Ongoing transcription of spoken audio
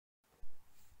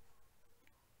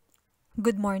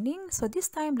Good morning. So this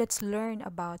time let's learn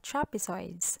about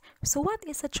trapezoids. So what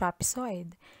is a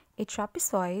trapezoid? A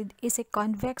trapezoid is a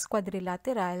convex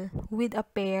quadrilateral with a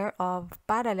pair of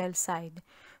parallel sides.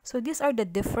 So these are the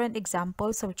different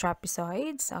examples of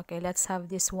trapezoids. Okay, let's have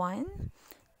this one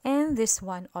and this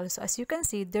one also. As you can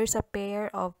see, there's a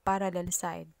pair of parallel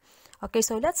sides. Okay,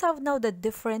 so let's have now the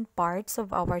different parts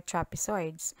of our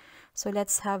trapezoids. So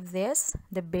let's have this,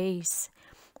 the base.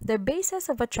 The bases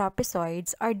of a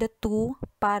trapezoids are the two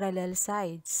parallel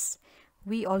sides.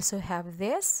 We also have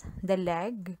this, the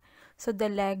leg. So the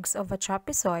legs of a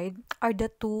trapezoid are the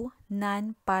two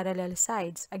non-parallel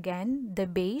sides. Again, the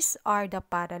base are the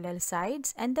parallel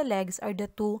sides and the legs are the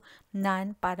two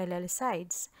non-parallel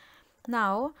sides.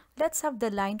 Now, let's have the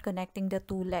line connecting the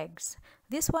two legs.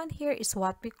 This one here is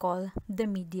what we call the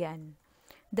median.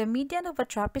 The median of a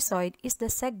trapezoid is the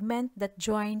segment that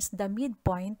joins the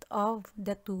midpoint of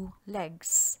the two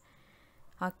legs.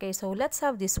 Okay, so let's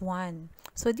have this one.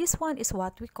 So this one is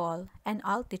what we call an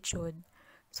altitude.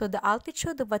 So the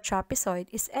altitude of a trapezoid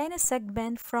is any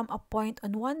segment from a point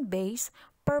on one base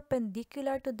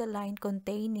perpendicular to the line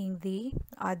containing the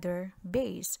other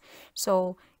base.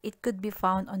 So it could be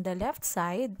found on the left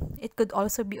side, it could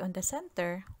also be on the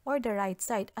center or the right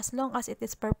side as long as it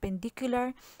is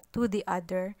perpendicular to the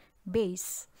other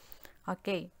base.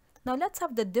 Okay, now let's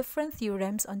have the different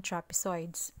theorems on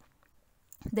trapezoids.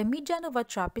 The median of a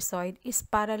trapezoid is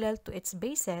parallel to its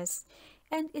bases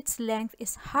and its length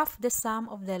is half the sum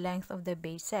of the length of the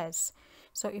bases.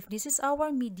 So if this is our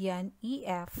median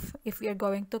EF, if we are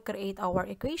going to create our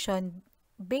equation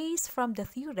based from the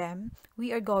theorem,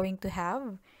 we are going to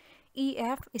have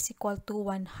EF is equal to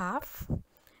 1/2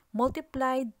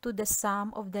 multiplied to the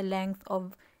sum of the length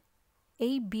of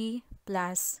AB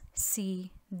plus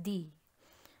CD.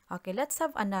 Okay, let's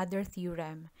have another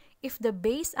theorem. If the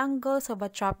base angles of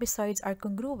a trapezoid are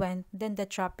congruent, then the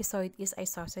trapezoid is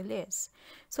isosceles.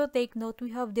 So take note,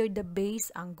 we have there the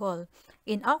base angle.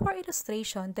 In our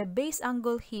illustration, the base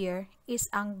angle here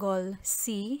is angle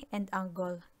C and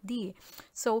angle D.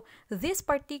 So this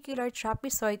particular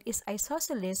trapezoid is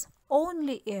isosceles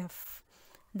only if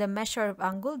the measure of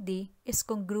angle D is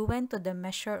congruent to the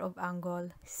measure of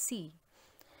angle C.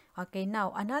 Okay,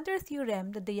 now another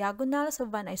theorem, the diagonals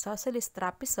of an isosceles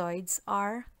trapezoids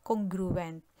are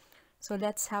congruent. So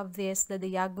let's have this, the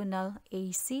diagonal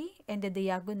AC and the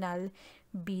diagonal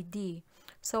BD.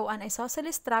 So an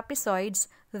isosceles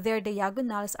trapezoids, their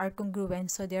diagonals are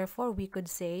congruent. So therefore, we could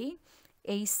say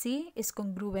AC is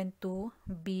congruent to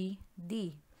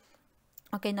BD.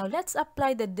 Okay, now let's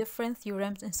apply the different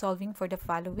theorems in solving for the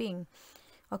following.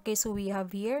 Okay, so we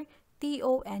have here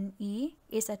TONE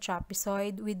is a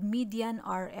trapezoid with median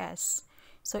RS.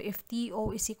 So if TO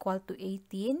is equal to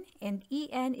 18 and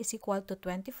EN is equal to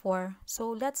 24, so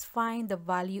let's find the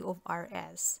value of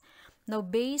RS. Now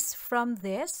based from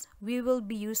this, we will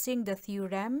be using the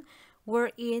theorem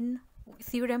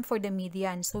theorem for the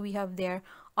median. So we have there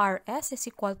RS is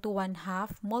equal to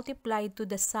 1/2 multiplied to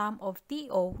the sum of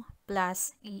TO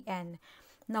plus EN.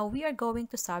 Now we are going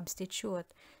to substitute.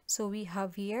 So we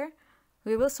have here,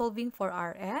 we will solving for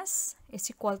RS is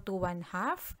equal to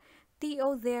 1/2.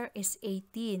 TO there is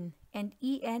 18 and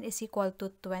EN is equal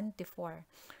to 24.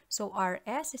 So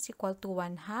RS is equal to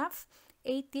 1/2.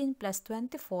 18 plus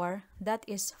 24, that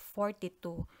is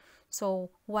 42. So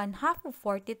 1/2 of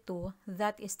 42,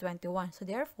 that is 21. So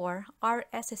therefore,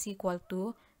 RS is equal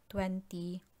to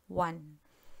 21.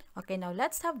 Okay, now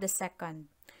let's have the second.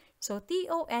 So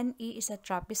TONE is a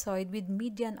trapezoid with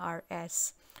median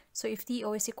RS. So if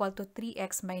TO is equal to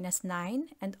 3x minus 9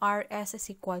 and RS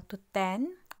is equal to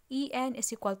 10, EN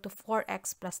is equal to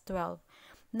 4x plus 12.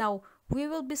 Now, we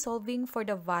will be solving for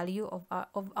the value of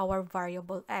our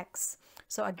variable x.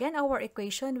 So again, our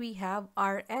equation, we have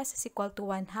RS is equal to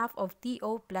 1/2 of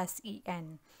TO plus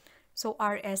EN. So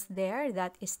RS there,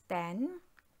 that is 10,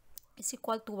 is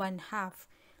equal to 1/2.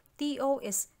 TO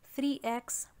is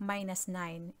 3x minus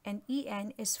 9 and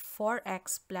EN is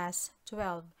 4x plus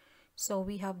 12. So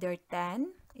we have there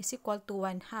 10 is equal to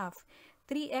 1/2.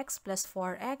 3x plus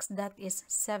 4x, that is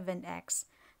 7x.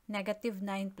 Negative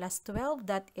 9 plus 12,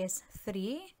 that is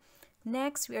 3.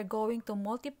 Next, we are going to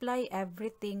multiply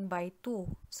everything by 2.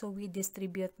 So we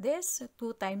distribute this.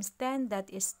 2 times 10,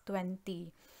 that is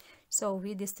 20. So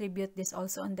we distribute this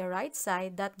also on the right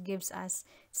side. That gives us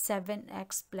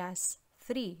 7x plus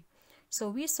 3.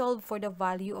 So we solve for the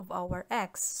value of our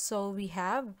x. So we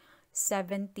have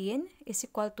 17 is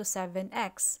equal to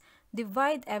 7x.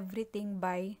 Divide everything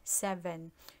by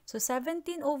 7. So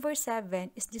 17 over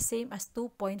 7 is the same as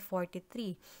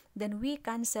 2.43. Then we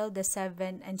cancel the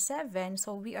 7 and 7,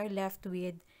 so we are left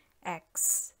with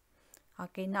x.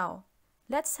 Okay, now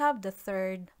Let's have the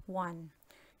third one.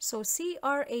 So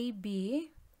CRAB,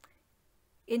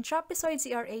 in trapezoid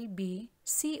CRAB,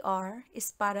 CR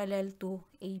is parallel to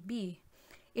AB.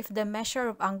 If the measure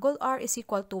of angle R is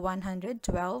equal to 112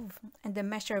 and the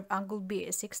measure of angle B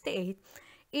is 68,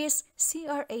 is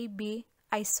CRAB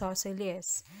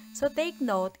isosceles? So take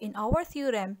note, in our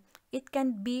theorem, it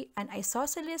can be an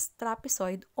isosceles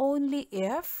trapezoid only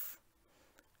if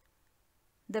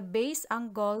the base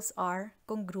angles are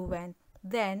congruent.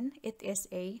 Then it is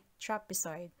a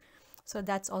trapezoid. So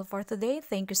that's all for today.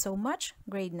 Thank you so much.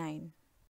 Grade 9.